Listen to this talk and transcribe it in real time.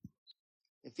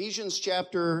Ephesians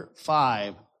chapter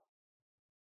 5.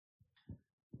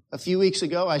 A few weeks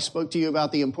ago, I spoke to you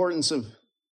about the importance of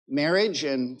marriage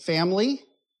and family.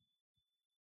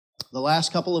 The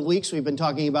last couple of weeks, we've been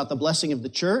talking about the blessing of the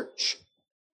church.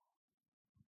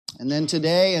 And then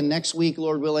today and next week,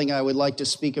 Lord willing, I would like to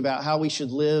speak about how we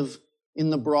should live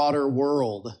in the broader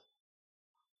world.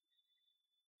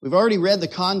 We've already read the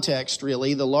context,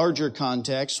 really, the larger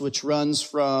context, which runs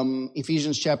from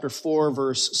Ephesians chapter 4,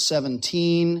 verse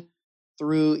 17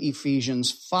 through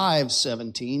Ephesians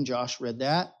 5:17. Josh read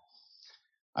that.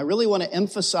 I really want to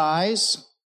emphasize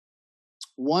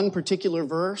one particular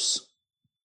verse,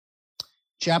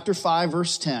 chapter 5,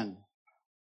 verse 10.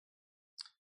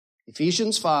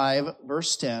 Ephesians 5,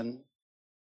 verse 10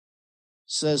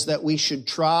 says that we should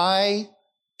try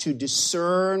to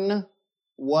discern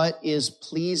what is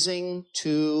pleasing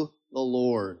to the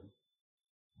Lord.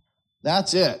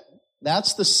 That's it.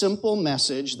 That's the simple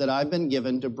message that I've been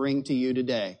given to bring to you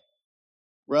today.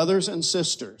 Brothers and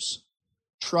sisters,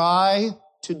 try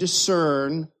to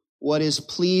discern what is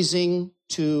pleasing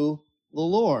to the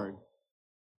Lord.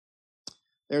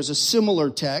 There's a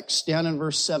similar text down in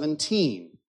verse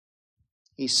 17.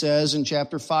 He says in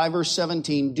chapter 5, verse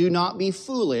 17, "Do not be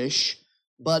foolish,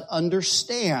 but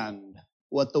understand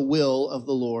what the will of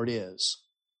the Lord is."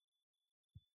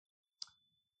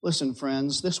 Listen,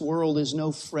 friends, this world is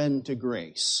no friend to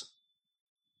grace.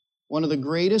 One of the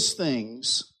greatest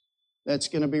things that's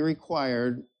going to be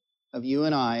required of you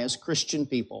and I as Christian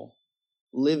people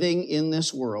living in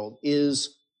this world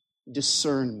is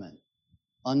discernment,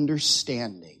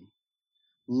 understanding,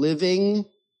 living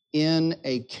in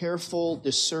a careful,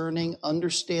 discerning,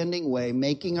 understanding way,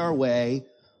 making our way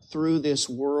through this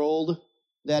world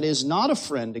that is not a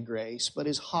friend to grace, but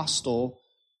is hostile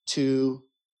to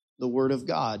the Word of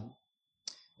God.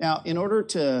 Now, in order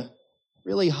to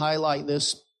really highlight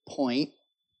this point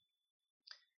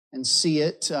and see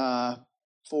it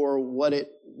for what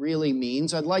it really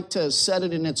means, I'd like to set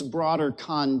it in its broader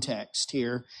context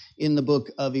here in the book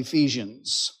of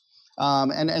Ephesians.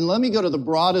 And let me go to the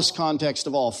broadest context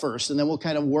of all first, and then we'll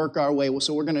kind of work our way.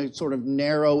 So we're going to sort of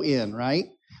narrow in, right?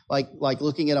 Like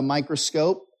looking at a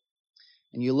microscope.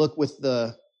 And you look with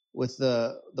the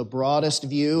broadest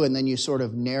view, and then you sort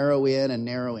of narrow in and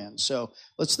narrow in. So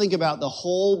let's think about the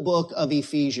whole book of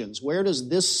Ephesians. Where does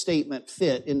this statement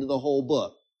fit into the whole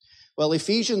book? Well,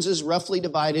 Ephesians is roughly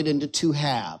divided into two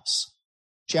halves.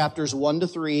 Chapters 1 to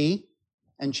 3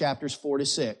 and chapters 4 to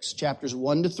 6. Chapters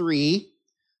 1 to 3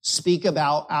 speak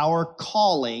about our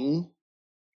calling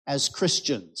as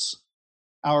Christians.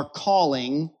 Our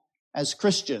calling as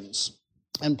Christians.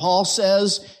 And Paul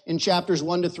says in chapters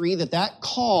 1 to 3 that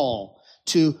call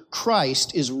to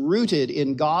Christ is rooted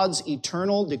in God's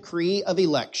eternal decree of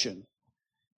election,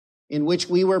 in which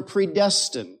we were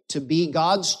predestined to be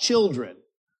God's children,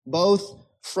 both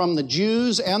from the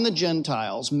Jews and the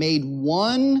Gentiles, made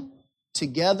one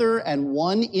together and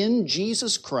one in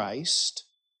Jesus Christ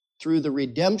through the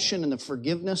redemption and the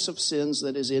forgiveness of sins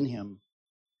that is in Him,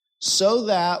 so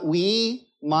that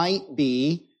we might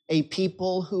be a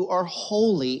people who are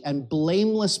holy and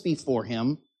blameless before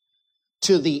Him,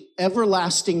 to the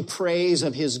everlasting praise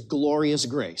of His glorious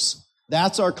grace.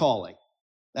 That's our calling.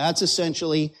 That's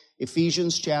essentially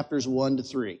Ephesians chapters 1 to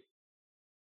 3.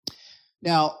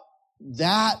 Now,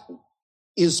 that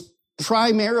is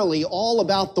primarily all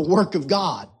about the work of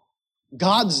God.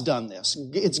 God's done this.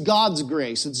 It's God's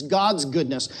grace. It's God's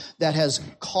goodness that has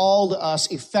called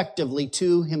us effectively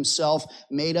to Himself,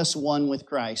 made us one with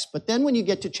Christ. But then when you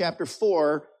get to chapter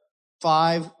 4,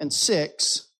 5, and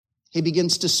 6, he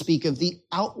begins to speak of the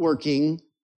outworking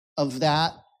of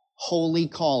that holy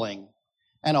calling.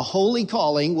 And a holy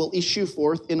calling will issue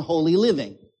forth in holy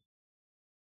living.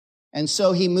 And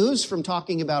so he moves from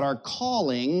talking about our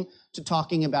calling to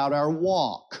talking about our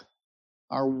walk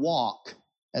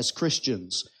as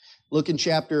Christians. Look in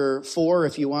chapter 4,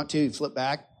 if you want to, flip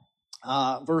back.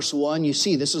 Verse 1, you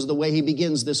see, this is the way he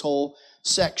begins this whole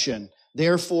section.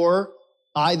 I,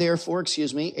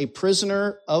 a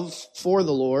prisoner for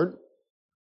the Lord,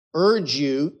 urge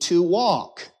you to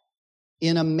walk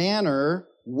in a manner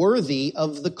worthy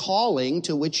of the calling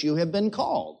to which you have been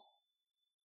called.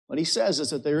 What he says is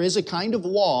that there is a kind of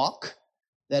walk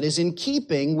that is in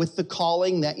keeping with the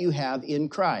calling that you have in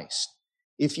Christ.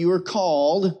 If you are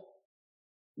called,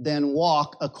 then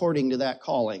walk according to that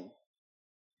calling.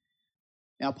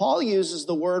 Now, Paul uses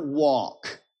the word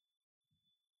walk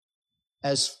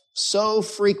as so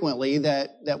frequently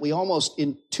that we almost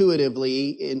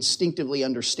instinctively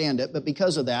understand it. But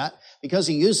because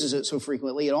he uses it so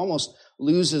frequently, it almost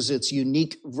loses its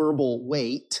unique verbal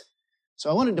weight. So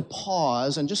I wanted to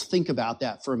pause and just think about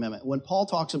that for a minute. When Paul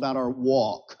talks about our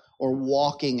walk or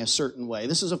walking a certain way,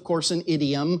 this is, of course, an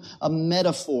idiom, a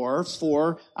metaphor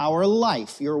for our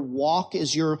life. Your walk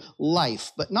is your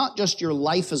life, but not just your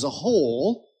life as a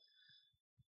whole,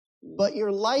 but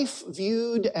your life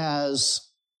viewed as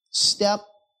step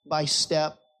by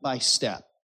step by step,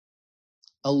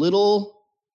 a little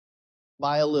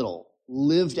by a little,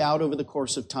 lived out over the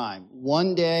course of time,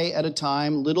 one day at a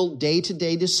time, little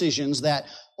day-to-day decisions that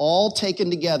all taken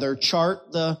together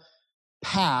chart the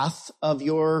path of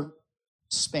your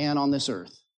span on this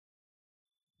earth,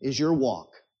 is your walk.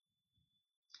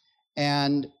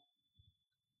 And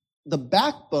the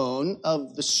backbone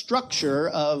of the structure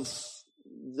of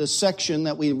the section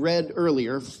that we read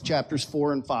earlier, chapters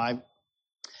 4 and 5,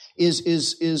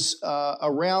 is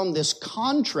around this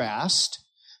contrast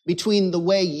between the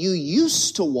way you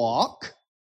used to walk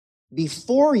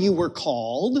before you were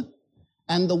called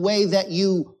and the way that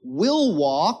you will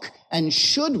walk and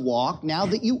should walk now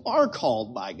that you are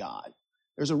called by God.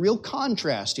 There's a real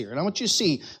contrast here. And I want you to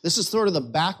see, this is sort of the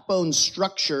backbone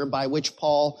structure by which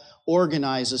Paul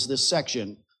organizes this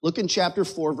section. Look in chapter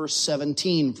 4, verse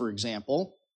 17, for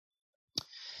example.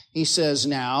 He says,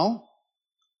 "Now,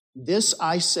 this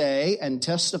I say and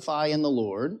testify in the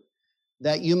Lord,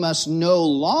 that you must no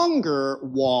longer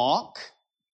walk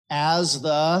as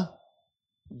the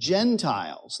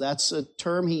Gentiles." That's a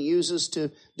term he uses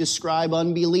to describe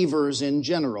unbelievers in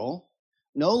general.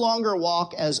 No longer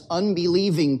walk as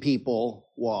unbelieving people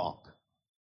walk.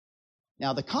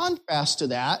 Now, the contrast to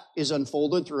that is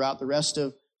unfolded throughout the rest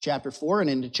of chapter 4 and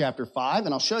into chapter 5,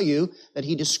 and I'll show you that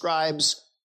he describes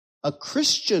a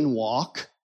Christian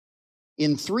walk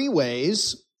in 3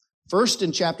 ways. First,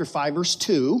 in chapter 5, verse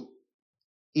 2,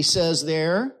 he says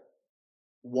there,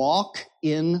 "Walk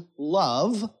in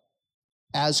love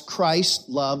as Christ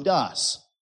loved us."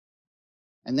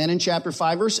 And then in chapter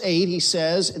 5, verse 8, he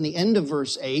says, in the end of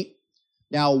verse 8,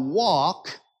 "Now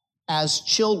walk as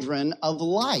children of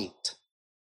light."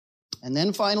 And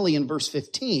then finally in verse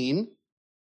 15,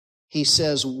 he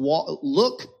says,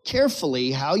 "Look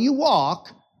carefully how you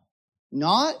walk,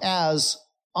 not as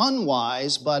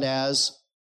unwise, but as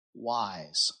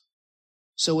wise."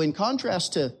 So in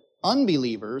contrast to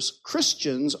unbelievers,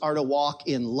 Christians are to walk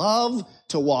in love,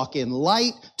 to walk in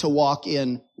light, to walk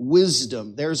in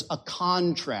wisdom. There's a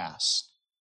contrast.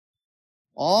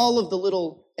 All of the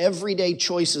little everyday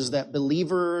choices that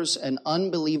believers and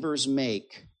unbelievers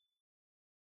make,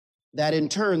 that in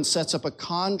turn sets up a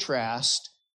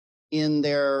contrast in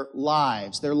their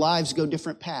lives. Their lives go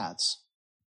different paths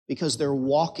because they're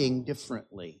walking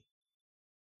differently.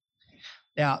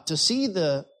 Now, to see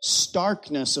the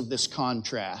starkness of this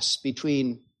contrast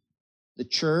between the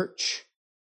church,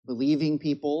 believing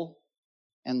people,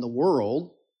 and the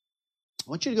world, I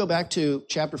want you to go back to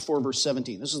chapter 4, verse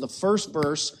 17. This is the first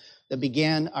verse that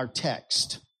began our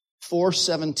text,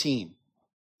 4:17.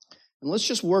 And let's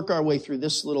just work our way through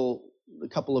this a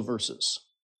couple of verses.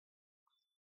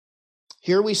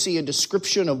 Here we see a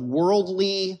description of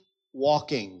worldly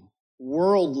walking,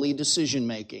 worldly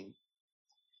decision-making.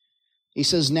 He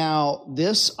says, "Now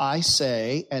this I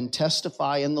say and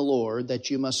testify in the Lord, that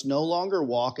you must no longer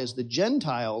walk as the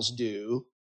Gentiles do,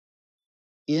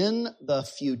 in the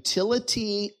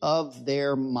futility of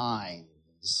their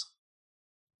minds."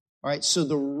 All right, so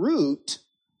the root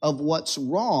of what's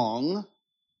wrong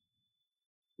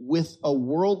with a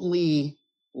worldly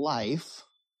life,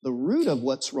 the root of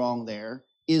what's wrong there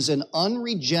is an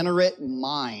unregenerate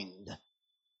mind.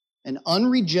 An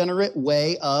unregenerate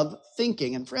way of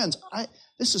thinking. And friends,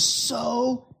 this is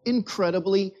so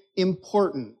incredibly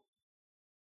important.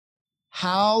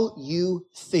 How you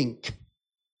think.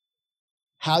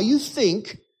 How you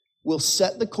think will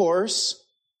set the course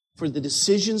for the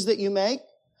decisions that you make,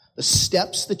 the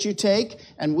steps that you take,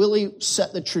 and really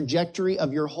set the trajectory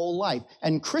of your whole life.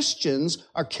 And Christians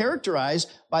are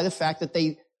characterized by the fact that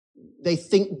they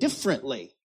think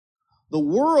differently. The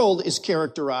world is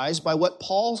characterized by what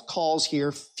Paul calls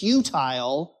here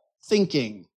futile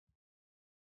thinking.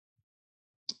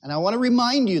 And I want to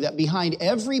remind you that behind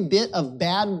every bit of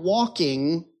bad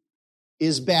walking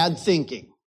is bad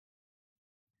thinking.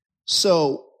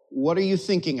 So, what are you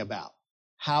thinking about?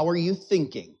 How are you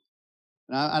thinking?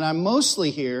 And I'm mostly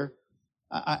here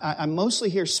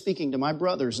speaking to my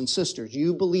brothers and sisters,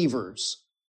 you believers.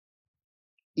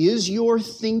 Is your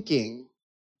thinking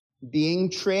being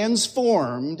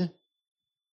transformed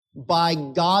by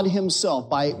God himself,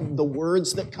 by the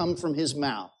words that come from his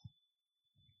mouth?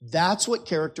 That's what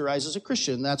characterizes a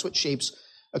Christian. That's what shapes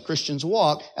a Christian's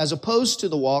walk, as opposed to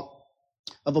the walk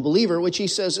of a believer, which he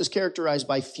says is characterized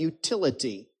by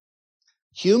futility.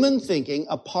 Human thinking,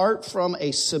 apart from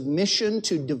a submission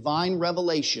to divine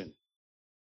revelation,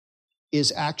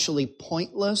 is actually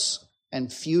pointless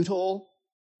and futile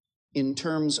in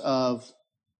terms of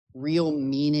real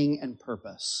meaning and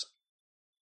purpose.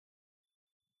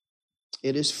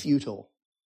 It is futile.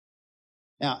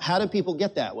 Now, how do people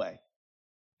get that way?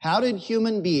 How did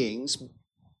human beings,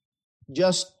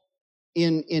 just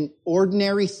in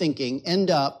ordinary thinking, end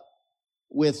up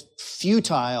with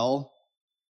futile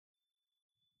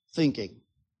thinking?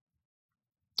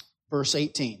 Verse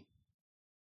 18.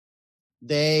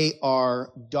 They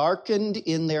are darkened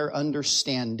in their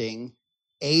understanding,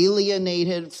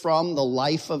 alienated from the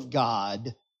life of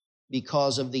God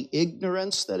because of the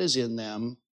ignorance that is in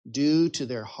them due to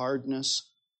their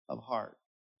hardness of heart.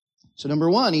 So number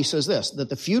one, he says this, that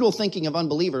the futile thinking of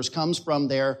unbelievers comes from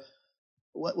their,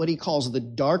 what he calls the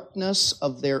darkness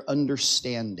of their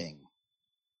understanding.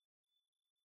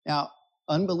 Now,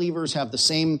 unbelievers have the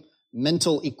same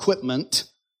mental equipment,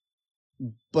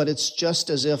 but it's just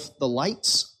as if the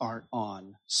lights aren't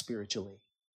on spiritually.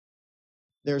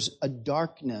 There's a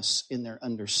darkness in their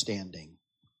understanding.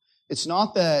 It's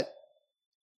not that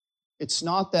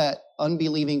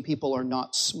unbelieving people are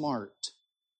not smart.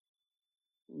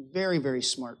 Very, very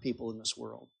smart people in this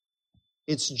world.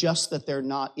 It's just that they're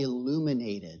not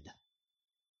illuminated.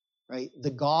 Right?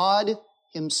 The God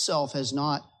himself has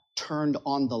not turned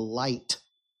on the light,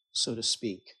 so to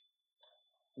speak.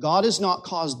 God has not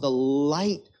caused the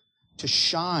light to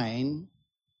shine.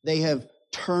 They have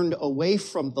turned away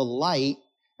from the light.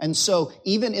 And so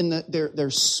even in their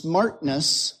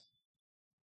smartness,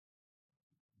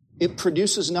 it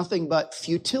produces nothing but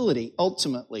futility,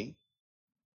 ultimately.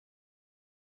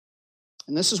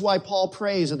 And this is why Paul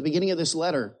prays at the beginning of this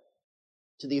letter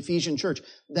to the Ephesian church,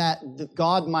 that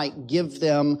God might give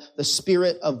them the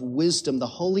spirit of wisdom, the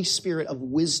Holy Spirit of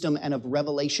wisdom and of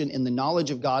revelation in the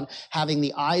knowledge of God, having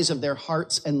the eyes of their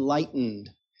hearts enlightened.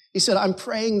 He said, I'm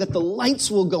praying that the lights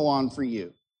will go on for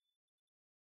you.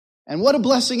 And what a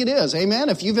blessing it is, amen?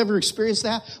 If you've ever experienced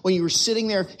that, when you were sitting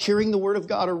there hearing the Word of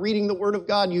God or reading the Word of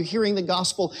God, and you're hearing the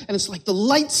gospel, and it's like the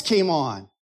lights came on.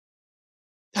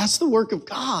 That's the work of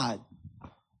God.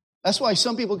 That's why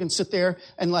some people can sit there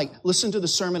and listen to the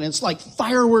sermon, and it's like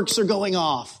fireworks are going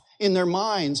off in their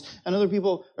minds, and other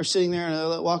people are sitting there and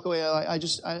they walk away. I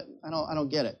don't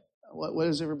get it. What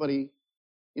is everybody?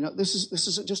 This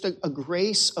is just a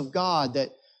grace of God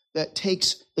that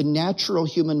takes the natural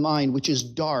human mind, which is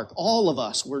dark. All of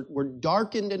us, we're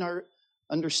darkened in our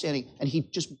understanding, and he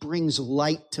just brings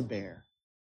light to bear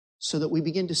so that we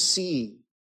begin to see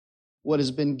what has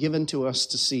been given to us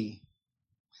to see.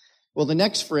 Well, the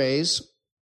next phrase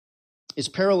is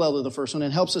parallel to the first one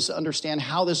and helps us to understand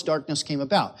how this darkness came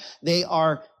about. They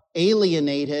are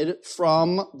alienated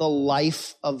from the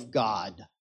life of God.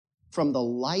 From the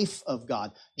life of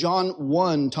God. John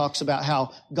 1 talks about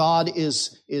how God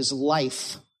is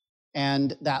life,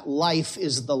 and that life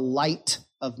is the light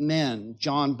of men.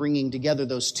 John bringing together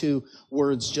those two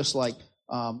words just like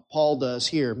Paul does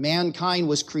here. Mankind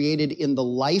was created in the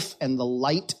life and the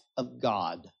light of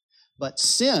God. But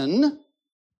sin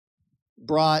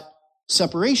brought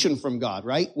separation from God,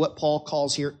 right? What Paul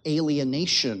calls here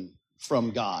alienation from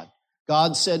God.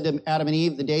 God said to Adam and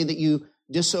Eve, the day that you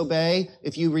disobey,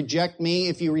 if you reject me,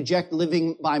 if you reject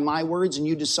living by my words and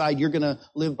you decide you're going to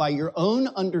live by your own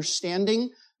understanding,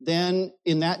 then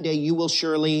in that day you will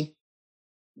surely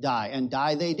die. And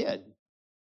die they did.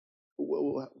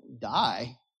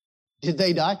 Die? Did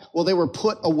they die? Well, they were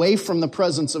put away from the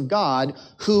presence of God,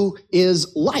 who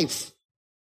is life.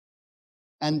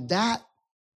 And that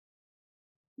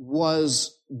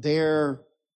was their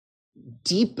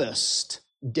deepest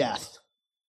death.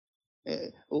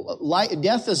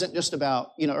 Death isn't just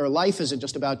about, or life isn't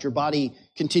just about your body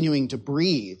continuing to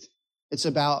breathe. It's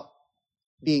about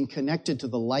being connected to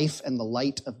the life and the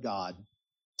light of God.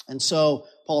 And so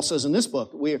Paul says in this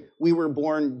book, we were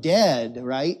born dead,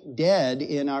 right? Dead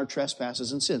in our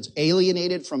trespasses and sins,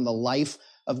 alienated from the life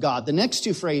of God. The next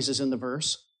two phrases in the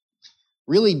verse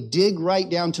really dig right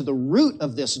down to the root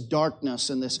of this darkness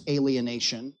and this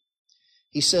alienation.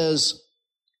 He says,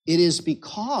 it is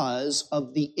because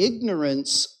of the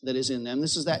ignorance that is in them.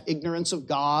 This is that ignorance of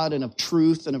God and of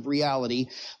truth and of reality.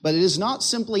 But it is not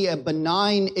simply a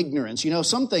benign ignorance.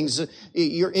 Some things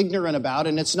you're ignorant about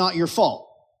and it's not your fault,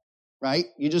 right?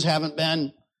 You just haven't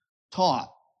been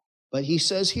taught. But he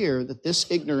says here that this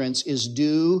ignorance is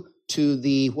due to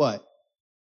the what?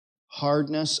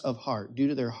 Hardness of heart. Due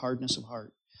to their hardness of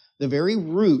heart. The very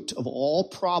root of all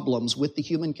problems with the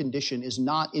human condition is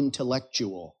not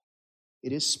intellectual.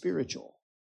 It is spiritual.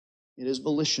 It is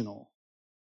volitional.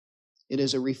 It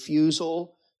is a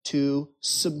refusal to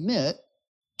submit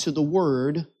to the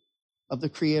word of the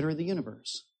creator of the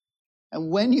universe. And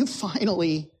when you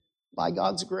finally, by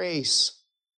God's grace,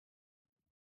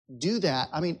 do that,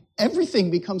 I mean,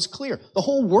 everything becomes clear. The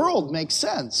whole world makes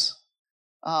sense.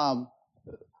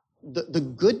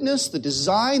 The goodness, the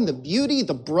design, the beauty,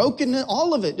 the brokenness,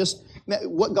 all of it, just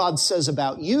what God says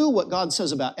about you, what God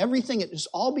says about everything, it just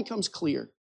all becomes clear.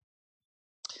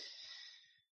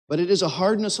 But it is a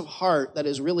hardness of heart that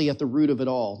is really at the root of it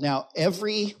all. Now,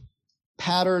 every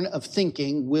pattern of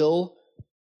thinking will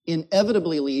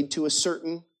inevitably lead to a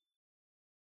certain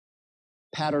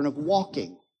pattern of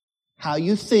walking. How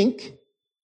you think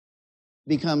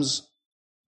becomes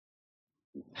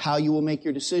how you will make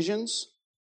your decisions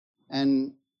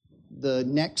and the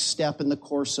next step in the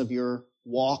course of your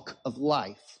walk of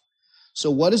life. So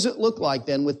what does it look like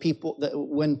then with people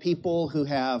when people who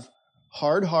have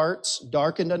hard hearts,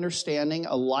 darkened understanding,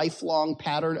 a lifelong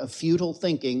pattern of futile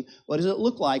thinking, what does it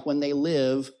look like when they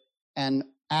live and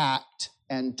act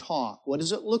and talk? What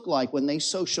does it look like when they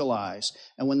socialize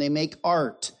and when they make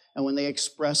art and when they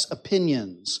express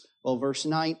opinions? Well, verse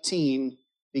 19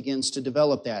 begins to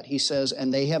develop that. He says,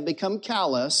 and they have become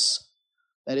callous,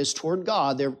 that is toward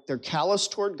God. They're callous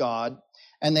toward God,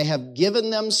 and they have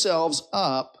given themselves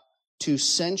up to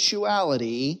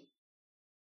sensuality,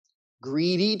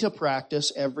 greedy to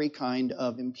practice every kind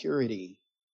of impurity.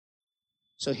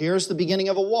 So here's the beginning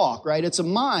of a walk, right? It's a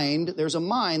mind. There's a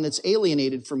mind that's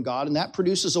alienated from God, and that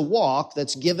produces a walk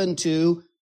that's given to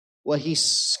what he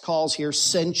calls here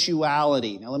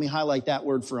sensuality. Now let me highlight that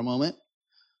word for a moment.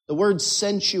 The word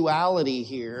sensuality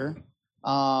here,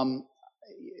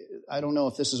 I don't know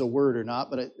if this is a word or not,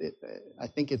 but I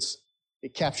think it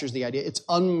captures the idea. It's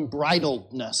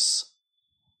unbridledness.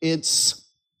 It's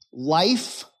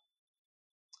life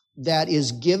that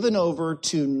is given over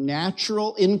to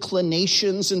natural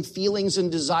inclinations and feelings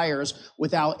and desires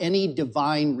without any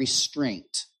divine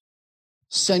restraint.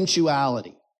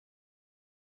 Sensuality.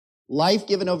 Life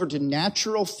given over to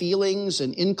natural feelings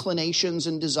and inclinations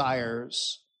and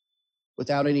desires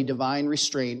without any divine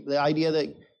restraint. The idea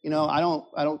that, I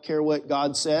don't care what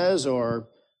God says or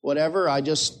whatever.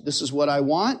 This is what I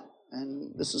want,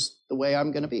 and this is the way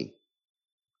I'm going to be.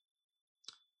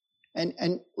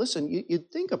 And listen,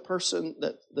 you'd think a person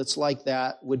that's like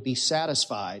that would be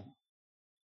satisfied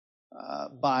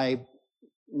by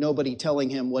nobody telling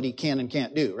him what he can and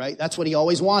can't do, right? That's what he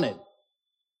always wanted.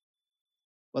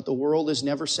 But the world is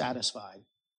never satisfied.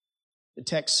 The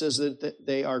text says that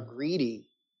they are greedy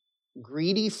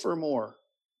for more.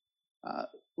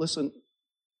 Listen,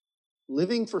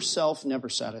 living for self never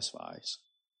satisfies.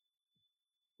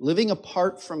 Living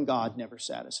apart from God never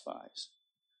satisfies.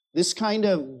 This kind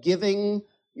of giving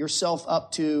yourself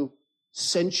up to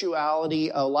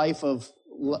sensuality, a life of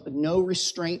no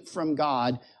restraint from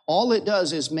God, all it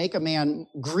does is make a man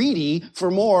greedy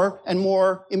for more and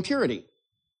more impurity.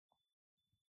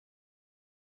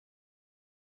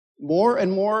 More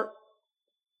and more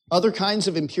other kinds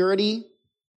of impurity,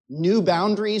 new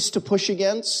boundaries to push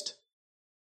against.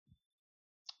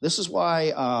 This is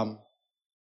why,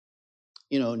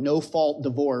 no-fault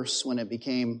divorce, when it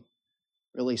became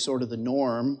really sort of the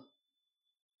norm,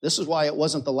 this is why it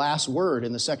wasn't the last word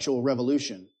in the sexual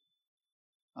revolution,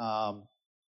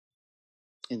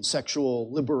 in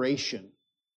sexual liberation.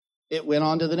 It went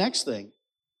on to the next thing.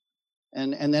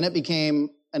 And then it became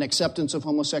an acceptance of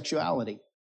homosexuality.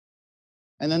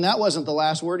 And then that wasn't the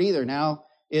last word either. Now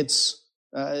it's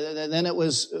then it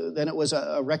was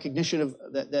a recognition of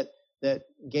that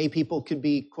gay people could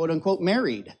be quote unquote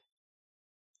married,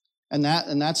 and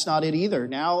that's not it either.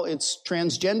 Now it's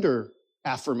transgender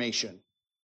affirmation,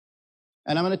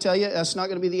 and I'm going to tell you that's not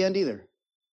going to be the end either.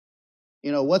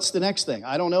 What's the next thing?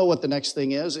 I don't know what the next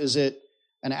thing is. Is it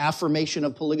an affirmation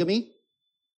of polygamy?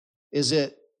 Is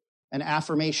it an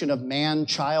affirmation of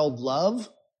man-child love?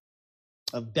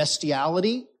 Of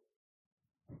bestiality?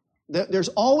 There's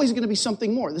always going to be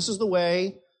something more. This is the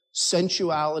way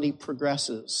sensuality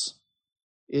progresses.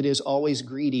 It is always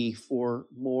greedy for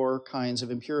more kinds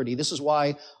of impurity. This is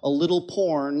why a little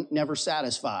porn never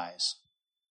satisfies.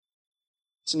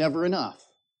 It's never enough.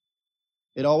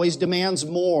 It always demands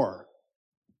more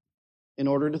in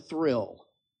order to thrill.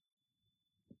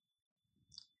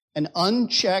 An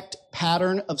unchecked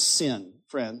pattern of sin,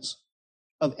 friends,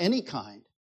 of any kind,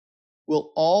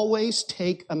 will always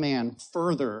take a man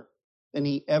further than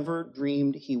he ever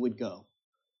dreamed he would go.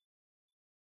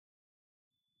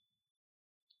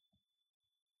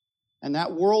 And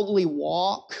that worldly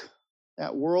walk,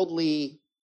 that worldly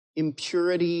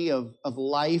impurity of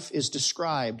life is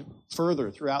described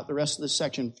further throughout the rest of this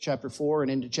section, chapter 4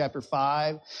 and into chapter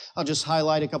 5. I'll just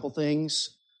highlight a couple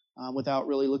things. without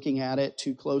really looking at it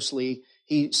too closely.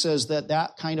 He says that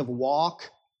that kind of walk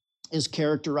is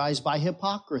characterized by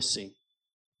hypocrisy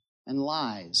and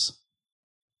lies.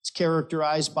 It's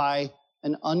characterized by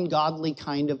an ungodly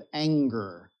kind of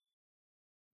anger.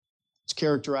 It's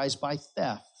characterized by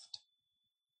theft,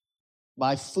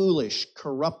 by foolish,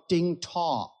 corrupting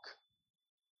talk,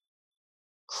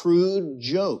 crude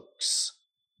jokes,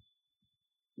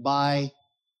 by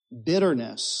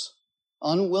bitterness,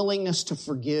 unwillingness to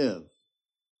forgive.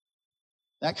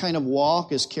 That kind of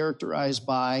walk is characterized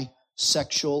by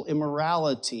sexual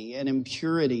immorality and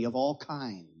impurity of all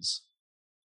kinds.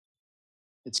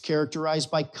 It's characterized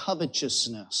by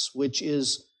covetousness, which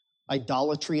is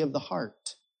idolatry of the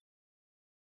heart.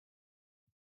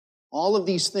 All of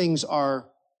these things are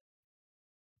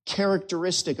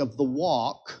characteristic of the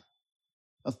walk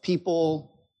of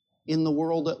people in the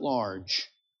world at large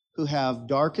who have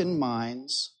darkened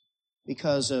minds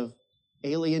because of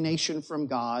alienation from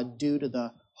God due to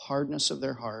the hardness of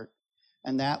their heart.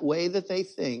 And that way that they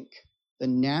think, the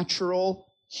natural,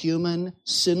 human,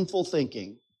 sinful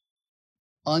thinking,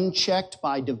 unchecked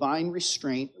by divine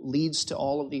restraint, leads to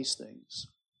all of these things.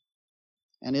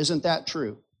 And isn't that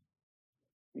true?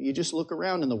 You just look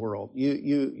around in the world.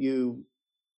 You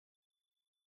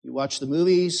watch the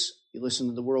movies, you listen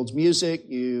to the world's music,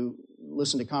 you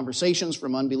listen to conversations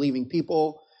from unbelieving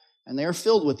people, and they're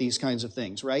filled with these kinds of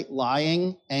things, right?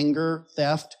 Lying, anger,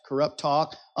 theft, corrupt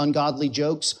talk, ungodly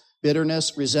jokes,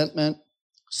 bitterness, resentment,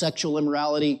 sexual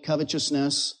immorality,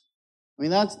 covetousness. I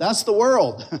mean, that's the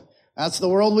world. That's the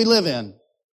world we live in.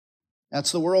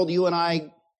 That's the world you and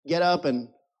I get up and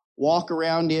walk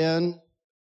around in,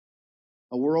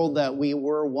 a world that we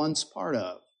were once part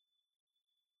of.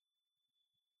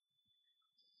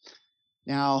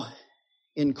 Now,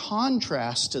 in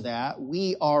contrast to that,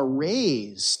 we are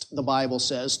raised, the Bible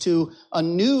says, to a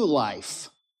new life,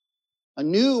 a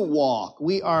new walk.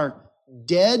 We are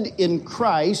dead in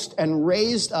Christ and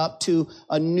raised up to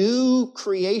a new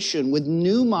creation with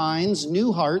new minds,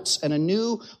 new hearts, and a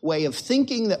new way of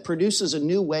thinking that produces a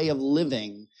new way of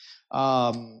living.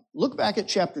 Look back at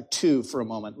chapter 2 for a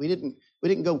moment. We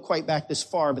didn't go quite back this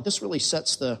far, but this really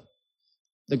sets the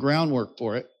groundwork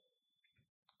for it.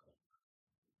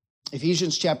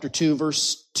 Ephesians chapter 2,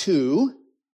 verse 2.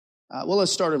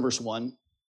 Let's start in verse 1.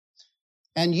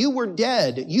 And you were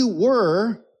dead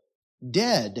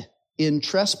in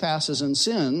trespasses and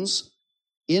sins,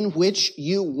 in which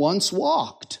you once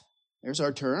walked. There's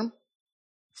our term.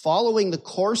 Following the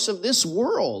course of this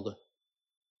world,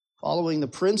 following the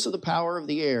prince of the power of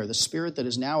the air, the spirit that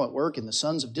is now at work in the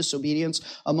sons of disobedience,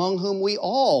 among whom we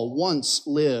all once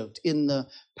lived in the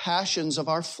passions of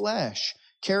our flesh,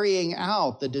 carrying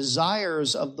out the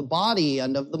desires of the body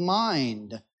and of the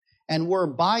mind, and were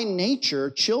by nature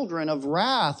children of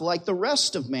wrath like the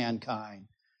rest of mankind.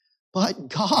 But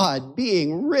God,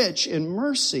 being rich in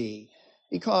mercy,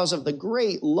 because of the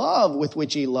great love with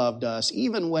which He loved us,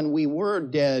 even when we were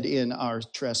dead in our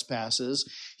trespasses,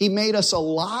 He made us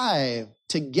alive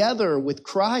together with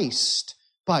Christ.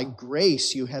 By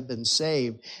grace you have been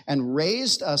saved, and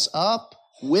raised us up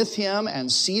with Him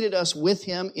and seated us with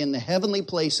Him in the heavenly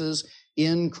places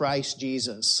in Christ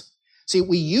Jesus. See,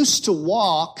 we used to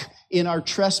walk in our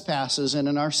trespasses and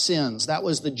in our sins. That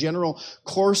was the general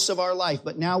course of our life.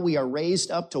 But now we are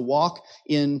raised up to walk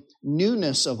in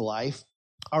newness of life.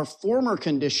 Our former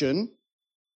condition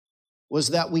was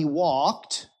that we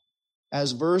walked,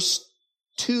 as verse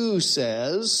 2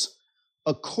 says,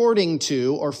 according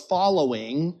to or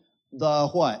following the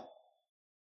what?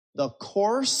 The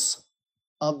course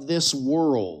of this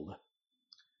world.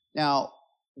 Now,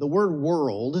 the word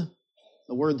world,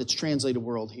 the word that's translated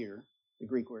world here, the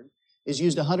Greek word, is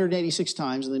used 186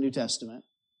 times in the New Testament,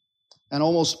 and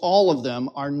almost all of them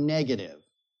are negative.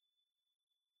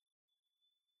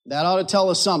 That ought to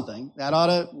tell us something. That ought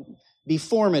to be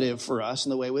formative for us in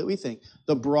the way we think.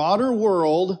 The broader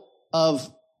world of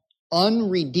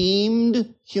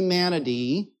unredeemed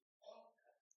humanity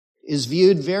is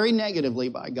viewed very negatively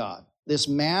by God. This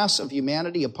mass of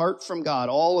humanity apart from God,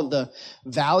 all of the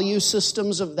value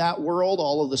systems of that world,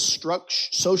 all of the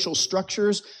social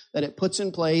structures that it puts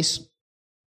in place,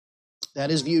 that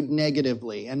is viewed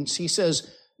negatively. And he says,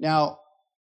 now,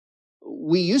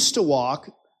 we used to walk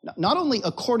not only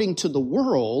according to the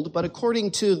world, but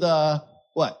according to the,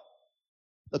 what?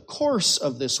 The course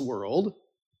of this world.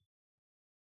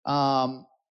 The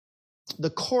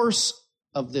course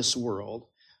of this world.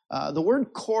 The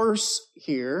word course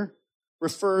here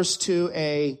refers to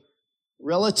a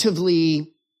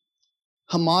relatively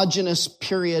homogeneous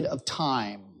period of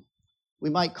time. We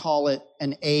might call it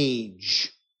an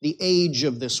age the age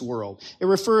of this world. It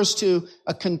refers to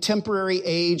a contemporary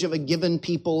age of a given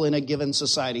people in a given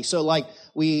society. So like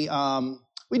we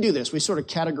do this. We sort of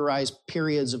categorize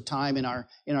periods of time in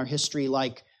our history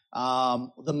like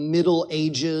the Middle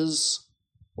Ages,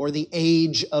 or the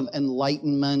age of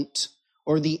enlightenment,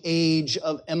 or the age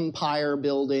of empire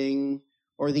building,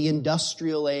 or the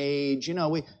industrial age.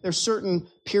 There's certain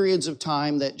periods of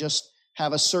time that just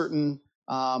have a certain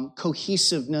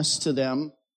cohesiveness to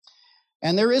them.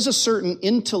 And there is a certain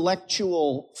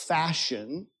intellectual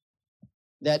fashion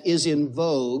that is in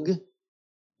vogue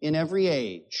in every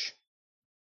age.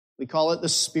 We call it the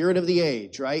spirit of the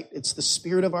age, right? It's the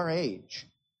spirit of our age.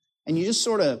 And you just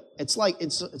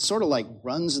it's sort of like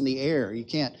runs in the air. You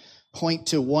can't point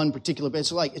to one particular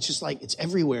bit. It's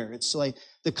everywhere. It's like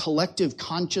the collective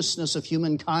consciousness of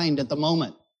humankind at the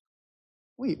moment.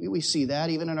 We see that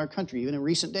even in our country, even in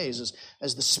recent days,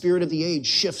 as the spirit of the age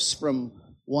shifts from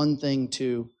one thing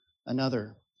to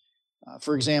another.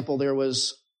 For example, there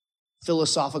was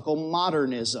philosophical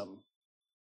modernism,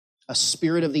 a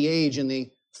spirit of the age in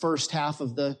the first half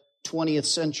of the 20th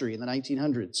century, in the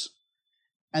 1900s.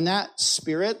 And that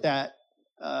spirit, that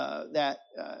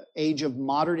age of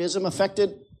modernism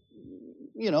affected,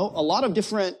 a lot of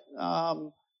different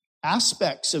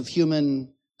aspects of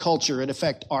human culture. It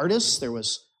affected artists. There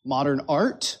was modern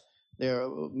art. There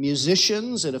were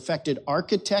musicians. It affected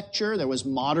architecture. There was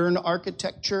modern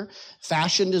architecture,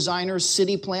 fashion designers,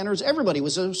 city planners. Everybody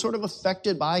was sort of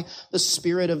affected by the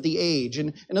spirit of the age.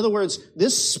 And in other words,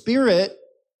 this spirit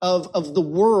of the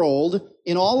world,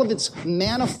 in all of its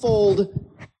manifold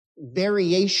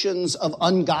variations of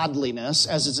ungodliness,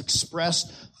 as is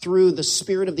expressed through the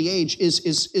spirit of the age,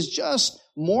 is just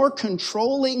more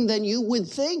controlling than you would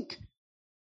think.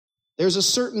 There's a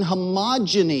certain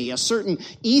homogeny, a certain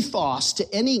ethos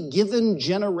to any given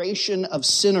generation of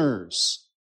sinners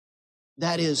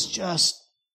that is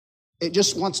it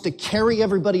just wants to carry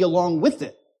everybody along with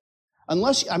it.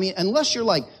 Unless you're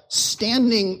like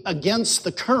standing against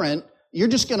the current, you're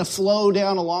just going to flow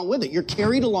down along with it. You're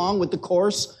carried along with the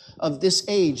course of this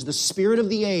age, the spirit of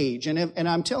the age. And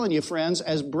I'm telling you, friends,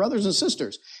 as brothers and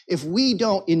sisters, if we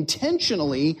don't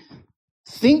intentionally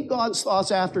think God's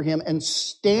thoughts after Him and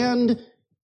stand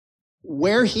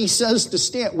where He says to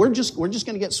stand, we're just going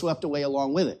to get swept away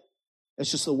along with it.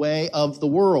 It's just the way of the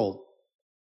world.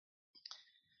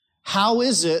 How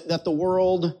is it that the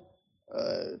world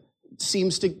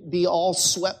seems to be all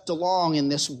swept along in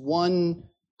this one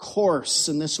course,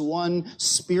 in this one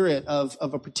spirit of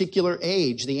a particular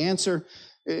age? The answer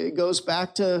goes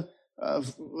back to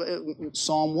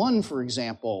Psalm 1, for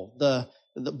example.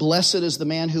 The blessed is the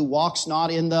man who walks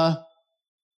not in the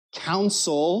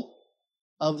counsel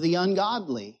of the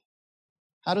ungodly.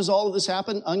 How does all of this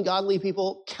happen? Ungodly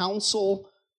people counsel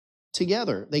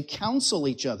together. They counsel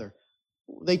each other.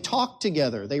 They talk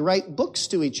together. They write books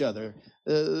to each other.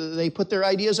 They put their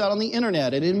ideas out on the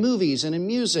internet and in movies and in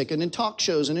music and in talk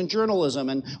shows and in journalism.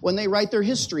 And when they write their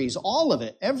histories, all of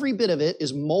it, every bit of it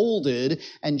is molded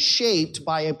and shaped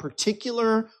by a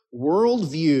particular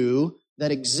worldview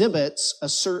that exhibits a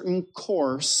certain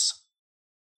course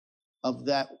of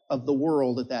the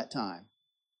world at that time.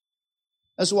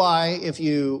 That's why if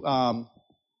you go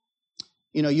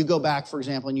back, for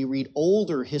example, and you read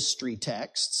older history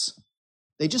texts,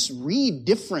 they just read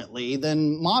differently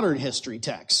than modern history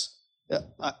texts.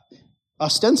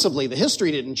 Ostensibly, the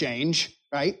history didn't change,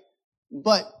 right?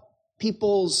 But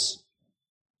people's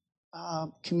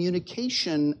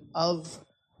communication of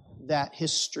that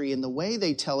history and the way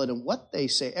they tell it and what they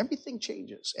say, everything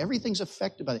changes. Everything's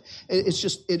affected by it. It's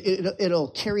just, it'll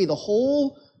carry the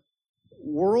whole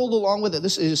world along with it.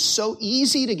 This is so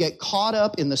easy to get caught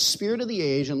up in the spirit of the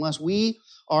age unless we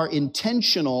are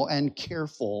intentional and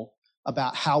careful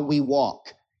about how we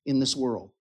walk in this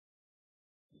world.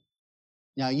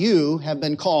 Now, you have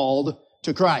been called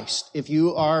to Christ if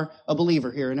you are a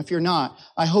believer here. And if you're not,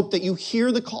 I hope that you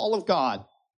hear the call of God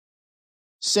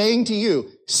saying to you,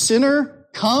 sinner,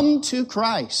 come to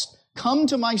Christ. Come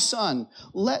to my Son.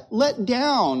 Let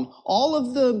down all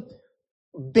of the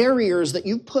barriers that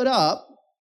you've put up,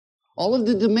 all of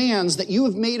the demands that you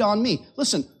have made on me.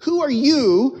 Listen, who are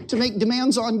you to make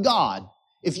demands on God?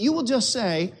 If you will just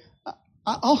say,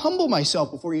 I'll humble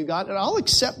myself before you, God, and I'll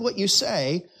accept what you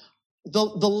say, the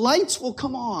lights will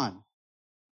come on.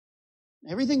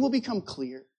 Everything will become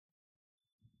clear.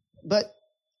 But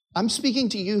I'm speaking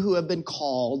to you who have been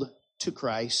called to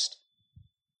Christ.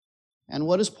 And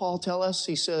what does Paul tell us?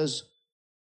 He says,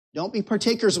 don't be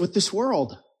partakers with this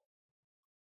world.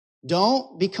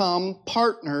 Don't become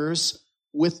partners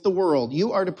with the world.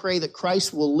 You are to pray that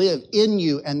Christ will live in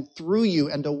you and through you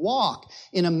and to walk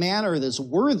in a manner that's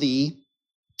worthy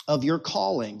of your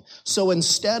calling. So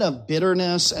instead of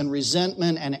bitterness and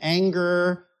resentment and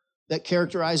anger that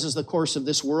characterizes the course of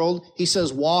this world, he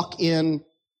says, walk in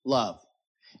love.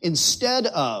 Instead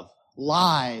of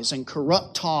lies and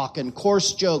corrupt talk and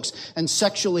coarse jokes and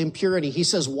sexual impurity, he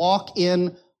says, walk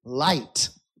in light.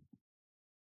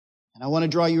 And I want to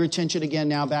draw your attention again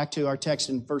now back to our text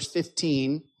in verse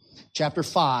 15, chapter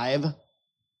 5,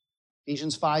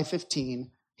 Ephesians 5:15.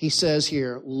 He says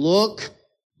here, look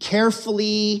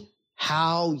carefully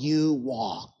how you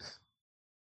walk,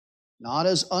 not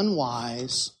as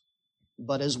unwise,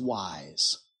 but as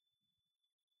wise.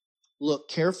 Look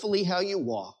carefully how you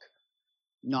walk,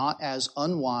 not as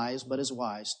unwise, but as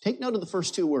wise. Take note of the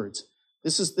first two words.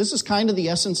 This is kind of the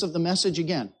essence of the message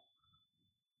again.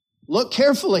 Look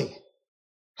carefully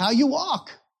how you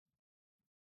walk.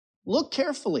 Look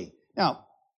carefully. Now,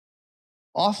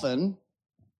 often,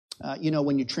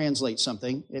 when you translate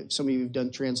something, if some of you have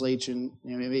done translation,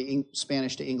 maybe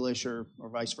Spanish to English or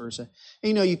vice versa,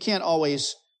 you can't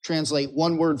always translate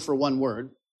one word for one word.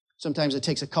 Sometimes it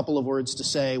takes a couple of words to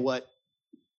say what,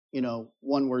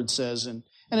 one word says. And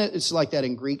it's like that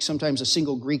in Greek. Sometimes a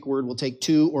single Greek word will take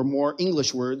two or more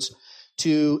English words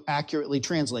to accurately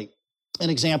translate. An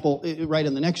example, right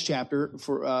in the next chapter,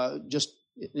 for just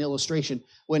an illustration,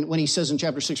 when he says in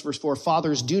chapter 6, verse 4,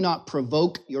 fathers, do not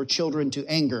provoke your children to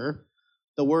anger.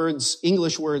 The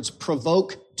English words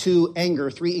provoke to anger,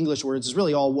 3 English words, is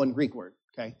really all one Greek word.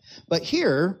 Okay, but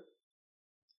here,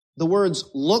 the words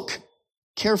look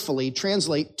carefully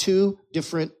translate 2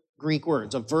 different Greek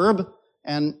words, a verb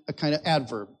and a kind of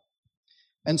adverb.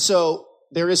 And so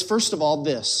there is, first of all,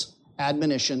 this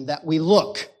admonition that we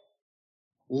look.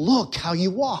 Look how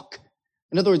you walk.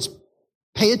 In other words,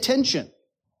 pay attention.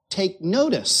 Take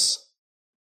notice.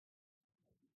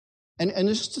 And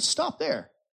just to stop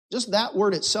there, just that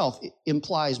word itself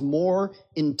implies more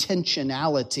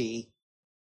intentionality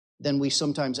than we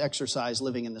sometimes exercise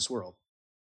living in this world.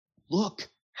 Look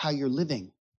how you're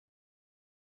living.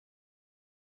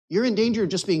 You're in danger of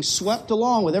just being swept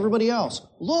along with everybody else.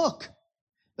 Look.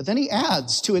 But then he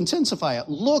adds to intensify it.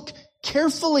 Look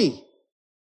carefully.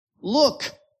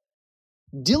 Look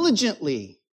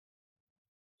diligently.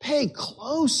 Pay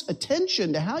close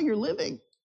attention to how you're living,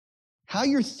 how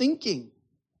you're thinking.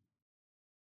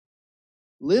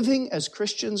 Living as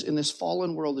Christians in this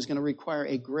fallen world is going to require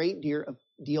a great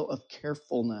deal of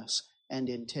carefulness and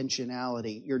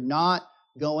intentionality. You're not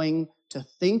going to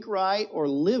think right or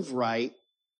live right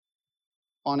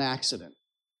on accident.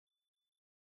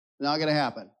 Not going to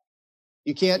happen.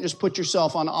 You can't just put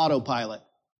yourself on autopilot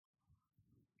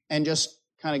and just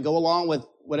kind of go along with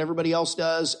what everybody else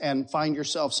does and find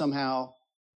yourself somehow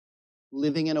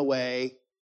living in a way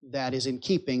that is in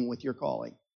keeping with your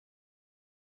calling.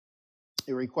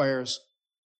 It requires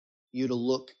you to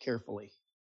look carefully.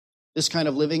 This kind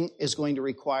of living is going to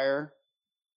require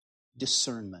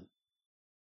discernment,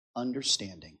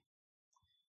 understanding.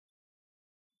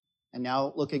 And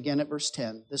now look again at verse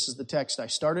 10. This is the text I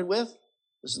started with.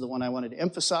 This is the one I wanted to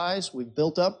emphasize. We've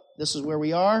built up. This is where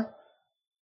we are.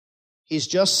 He's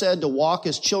just said to walk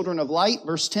as children of light,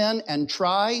 verse 10, and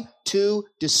try to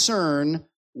discern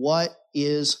what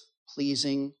is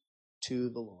pleasing to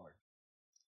the Lord.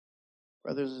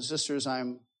 Brothers and sisters,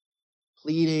 I'm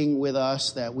pleading with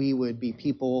us that we would be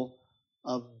people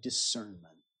of discernment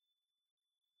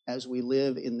as we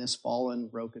live in this fallen,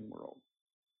 broken world.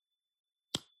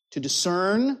 To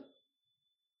discern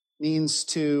means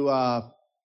to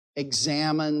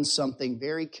examine something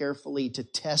very carefully, to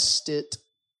test it,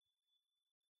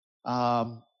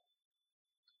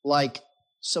 like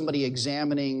somebody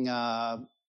examining a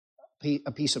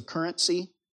piece of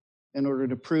currency in order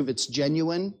to prove it's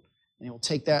genuine. And he'll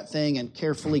take that thing and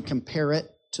carefully compare it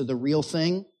to the real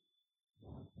thing.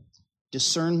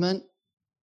 Discernment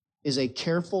is a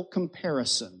careful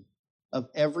comparison of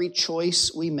every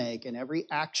choice we make and every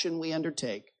action we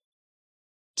undertake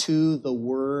to the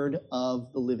Word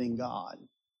of the living God.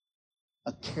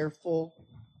 A careful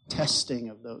testing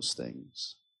of those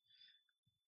things.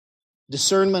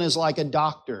 Discernment is like a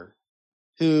doctor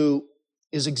who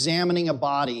is examining a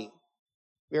body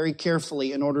very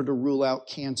carefully in order to rule out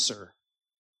cancer.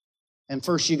 And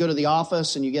first you go to the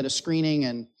office and you get a screening,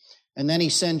 and then he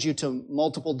sends you to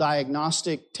multiple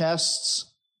diagnostic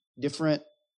tests, different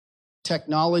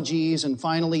technologies, and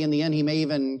finally in the end he may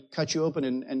even cut you open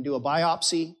and do a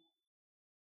biopsy.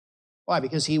 Why?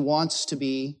 Because he wants to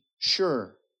be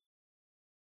sure.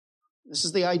 This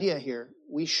is the idea here.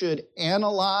 We should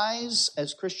analyze,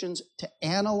 as Christians, to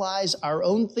analyze our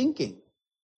own thinking.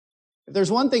 If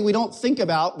there's one thing we don't think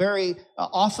about very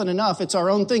often enough, it's our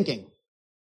own thinking.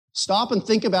 Stop and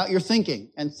think about your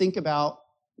thinking, and think about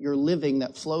your living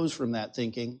that flows from that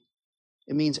thinking.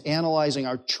 It means analyzing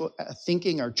our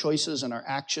thinking, our choices, and our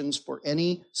actions for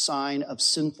any sign of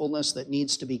sinfulness that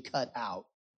needs to be cut out.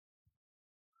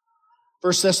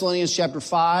 1 Thessalonians chapter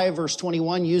 5, verse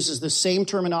 21 uses the same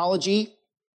terminology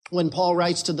when Paul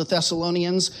writes to the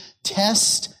Thessalonians,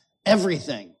 test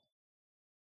everything.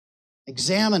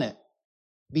 Examine it.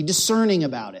 Be discerning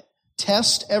about it.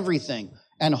 Test everything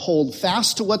and hold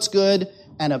fast to what's good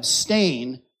and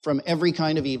abstain from every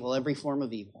kind of evil, every form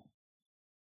of evil.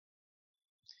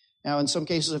 Now, in some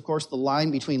cases, of course, the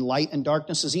line between light and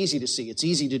darkness is easy to see. It's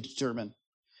easy to determine.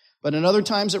 But in other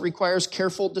times, it requires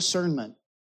careful discernment.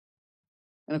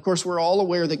 And of course, we're all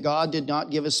aware that God did not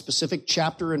give a specific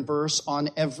chapter and verse on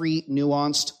every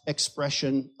nuanced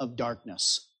expression of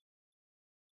darkness.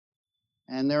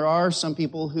 And there are some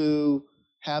people who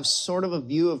have sort of a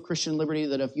view of Christian liberty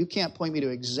that if you can't point me to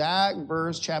exact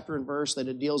verse, chapter, and verse that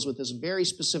it deals with this very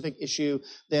specific issue,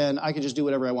 then I can just do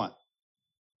whatever I want.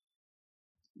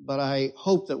 But I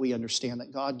hope that we understand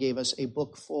that God gave us a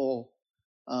book full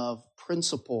of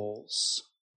principles,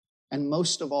 and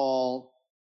most of all,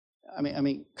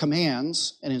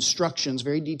 commands and instructions,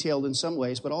 very detailed in some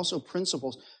ways, but also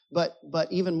principles. But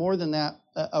even more than that,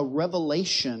 a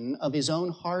revelation of His own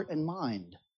heart and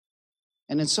mind.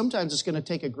 And then sometimes it's going to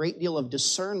take a great deal of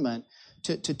discernment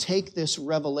to take this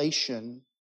revelation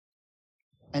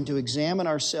and to examine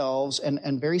ourselves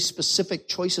and very specific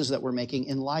choices that we're making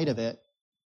in light of it,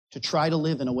 to try to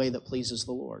live in a way that pleases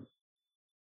the Lord.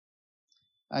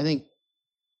 I think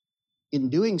in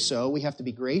doing so, we have to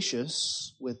be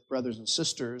gracious with brothers and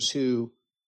sisters who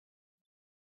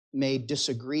may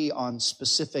disagree on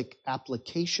specific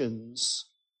applications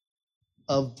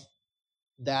of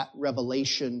that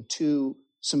revelation to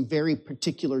some very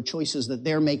particular choices that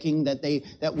they're making,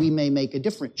 that we may make a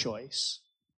different choice.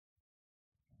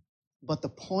 But the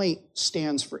point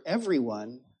stands for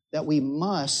everyone that we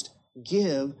must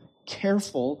give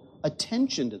careful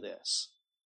attention to this,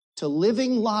 to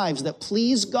living lives that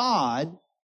please God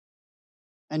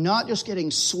and not just getting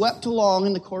swept along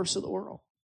in the course of the world.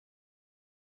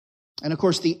 And of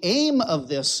course, the aim of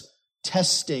this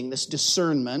testing, this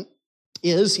discernment,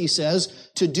 is, he says,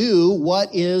 to do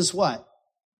what is what?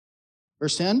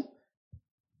 Verse 10?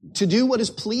 To do what is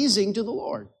pleasing to the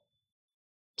Lord.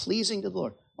 Pleasing to the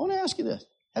Lord. I want to ask you this.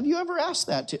 Have you ever asked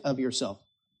that of yourself?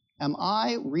 Am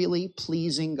I really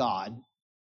pleasing God?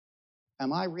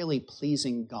 Am I really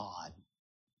pleasing God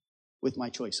with my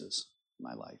choices in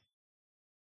my life?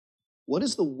 What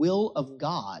is the will of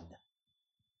God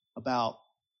about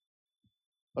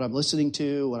what I'm listening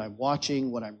to, what I'm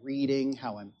watching, what I'm reading,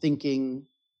 how I'm thinking,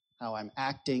 how I'm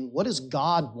acting? What does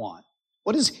God want?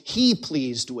 What is He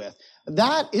pleased with?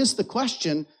 That is the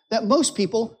question that most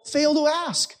people fail to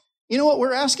ask. You know what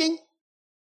we're asking?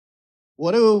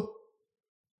 What do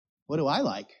I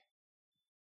like?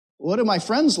 What do my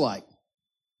friends like?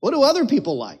 What do other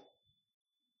people like?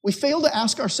 We fail to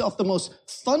ask ourselves the most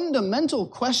fundamental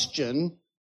question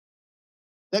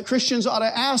that Christians ought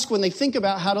to ask when they think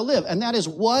about how to live, and that is,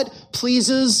 what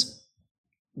pleases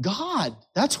God?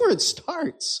 That's where it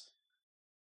starts.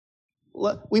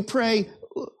 We pray,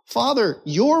 Father,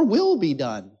 your will be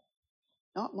done,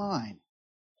 not mine.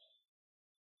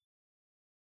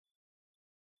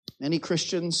 Many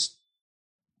Christians,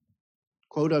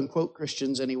 quote-unquote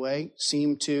Christians anyway,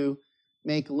 seem to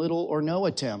make little or no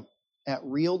attempt at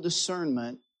real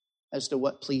discernment as to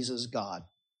what pleases God.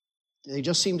 They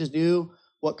just seem to do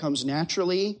what comes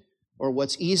naturally, or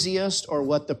what's easiest, or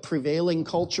what the prevailing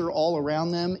culture all around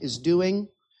them is doing,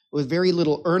 with very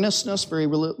little earnestness, very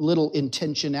little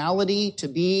intentionality to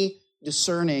be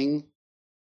discerning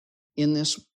in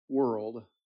this world.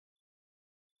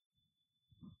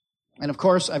 And of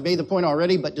course, I've made the point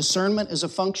already, but discernment is a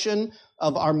function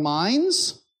of our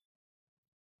minds,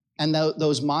 and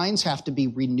those minds have to be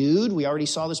renewed. We already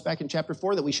saw this back in chapter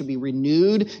 4, that we should be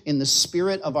renewed in the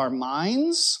spirit of our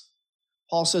minds.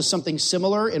 Paul says something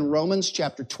similar in Romans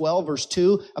chapter 12, verse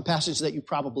 2, a passage that you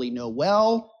probably know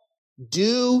well.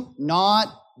 Do not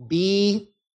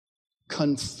be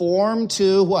conformed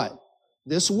to what?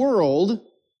 This world,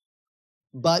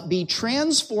 but be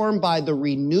transformed by the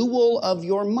renewal of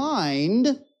your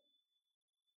mind,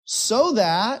 so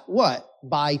that, what?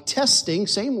 By testing,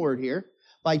 same word here,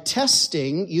 by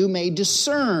testing you may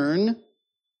discern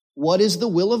what is the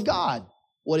will of God,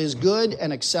 what is good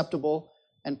and acceptable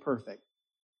and perfect.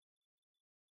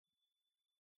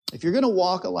 If you're going to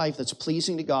walk a life that's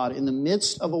pleasing to God in the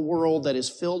midst of a world that is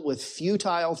filled with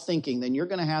futile thinking, then you're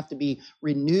going to have to be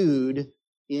renewed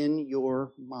in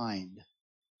your mind?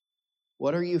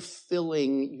 What are you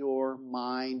filling your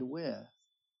mind with?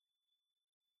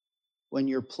 When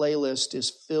your playlist is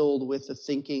filled with the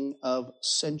thinking of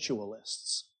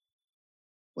sensualists,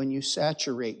 when you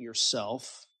saturate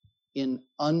yourself in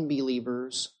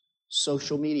unbelievers'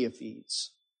 social media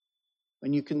feeds,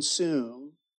 when you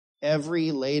consume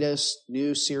every latest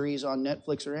new series on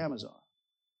Netflix or Amazon.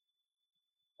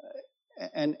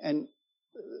 And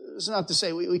it's not to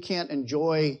say we can't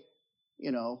enjoy,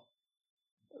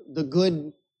 the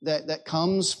good that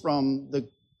comes from the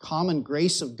common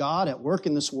grace of God at work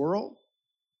in this world,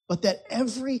 but that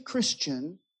every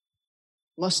Christian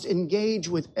must engage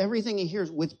with everything he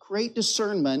hears with great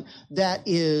discernment that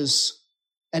is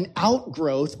an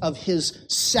outgrowth of his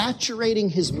saturating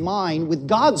his mind with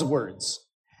God's words.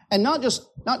 And not just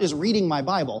reading my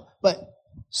Bible, but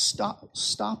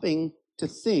stopping to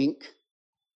think,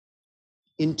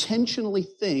 intentionally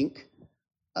think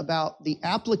about the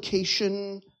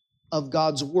application of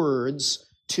God's words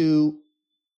to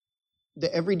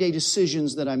the everyday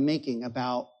decisions that I'm making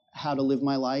about how to live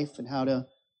my life and how to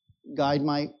guide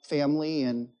my family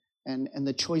and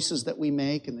the choices that we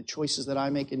make and the choices that I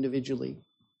make individually.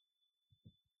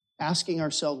 Asking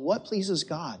ourselves, what pleases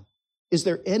God? Is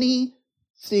there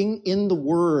anything in the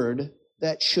Word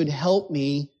that should help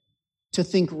me to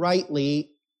think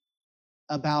rightly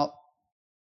about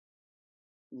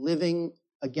living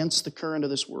against the current of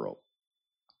this world?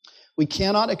 We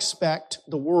cannot expect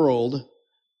the world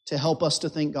to help us to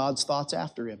think God's thoughts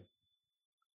after Him.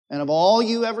 And if all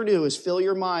you ever do is fill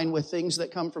your mind with things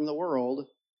that come from the world,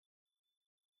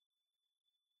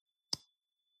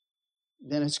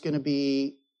 then it's going to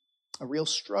be a real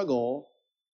struggle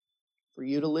for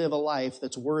you to live a life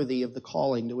that's worthy of the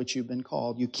calling to which you've been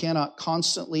called. You cannot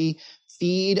constantly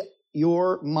feed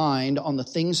your mind on the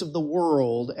things of the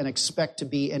world and expect to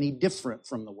be any different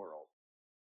from the world.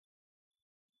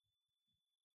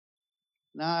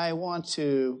 Now, I want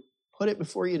to put it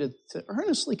before you to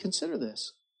earnestly consider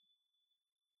this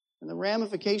and the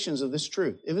ramifications of this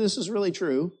truth. If this is really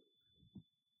true,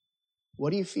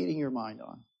 what are you feeding your mind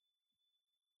on?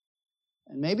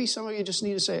 And maybe some of you just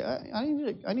need to say,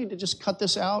 I need to just cut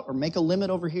this out or make a limit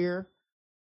over here.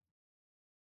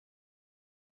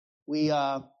 We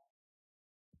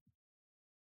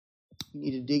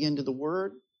need to dig into the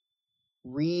Word,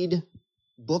 read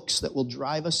books that will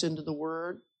drive us into the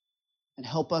Word and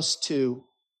help us to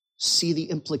see the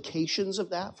implications of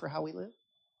that for how we live.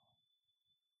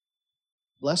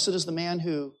 Blessed is the man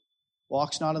who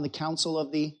walks not in the counsel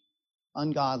of the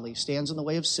ungodly, stands in the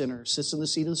way of sinners, sits in the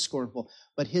seat of the scornful,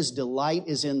 but his delight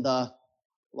is in the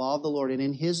law of the Lord, and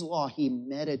in his law he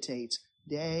meditates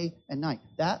day and night.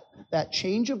 That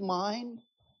change of mind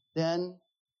then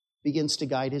begins to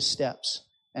guide his steps.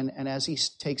 And as he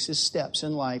takes his steps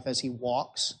in life, as he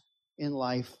walks in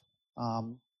life,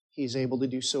 he's able to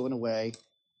do so in a way,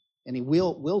 and he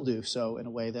will do so in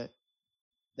a way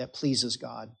that pleases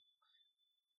God.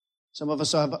 Some of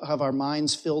us have our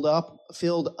minds filled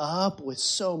up with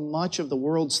so much of the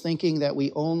world's thinking that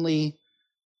we only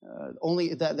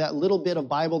that little bit of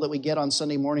Bible that we get on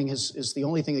Sunday morning is the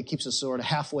only thing that keeps us sort of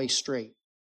halfway straight.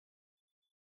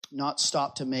 Not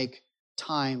stop to make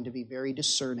time to be very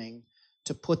discerning,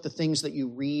 to put the things that you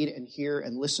read and hear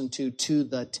and listen to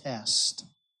the test.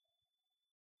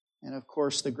 And of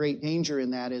course, the great danger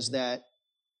in that is that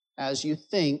as you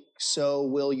think, so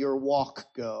will your walk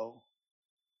go.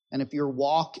 And if your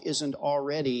walk isn't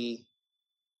already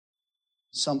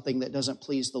something that doesn't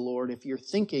please the Lord, if your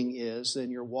thinking is, then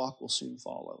your walk will soon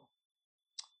follow.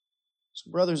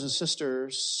 So brothers and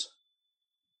sisters,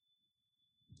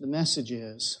 the message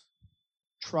is,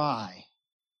 try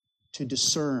to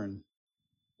discern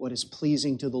what is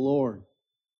pleasing to the Lord.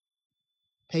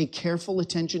 Pay careful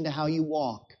attention to how you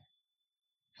walk,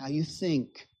 how you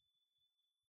think.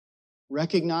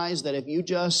 Recognize that if you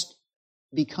just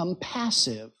become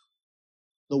passive,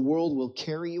 the world will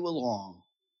carry you along.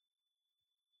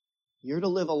 You're to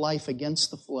live a life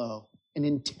against the flow, an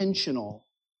intentional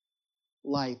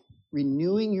life,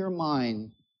 renewing your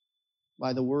mind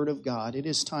by the Word of God. It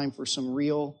is time for some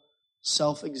real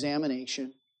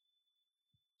self-examination,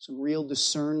 some real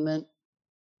discernment,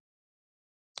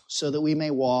 so that we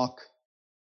may walk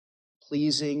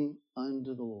pleasing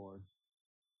unto the Lord.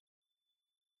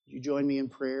 Would you join me in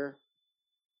prayer?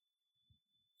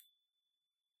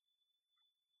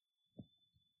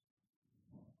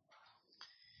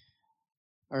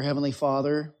 Our Heavenly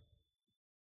Father,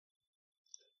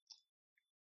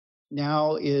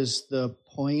 now is the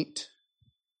point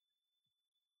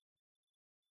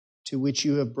to which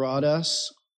you have brought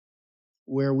us,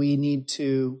 where we need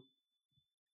to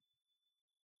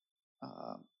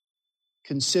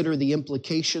consider the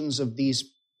implications of these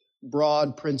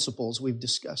broad principles we've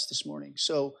discussed this morning.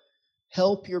 So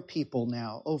help your people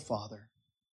now, oh Father.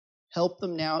 Help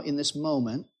them now in this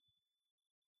moment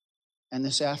and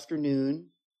this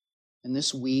afternoon and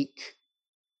this week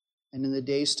and in the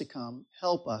days to come.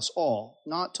 Help us all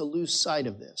not to lose sight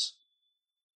of this,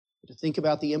 but to think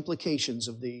about the implications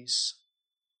of these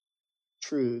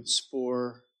truths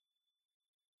for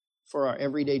our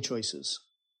everyday choices.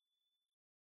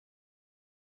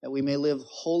 That we may live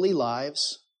holy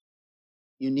lives,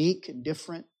 unique and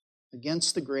different,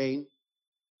 against the grain.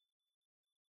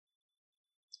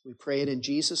 We pray it in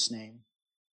Jesus' name.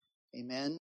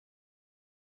 Amen.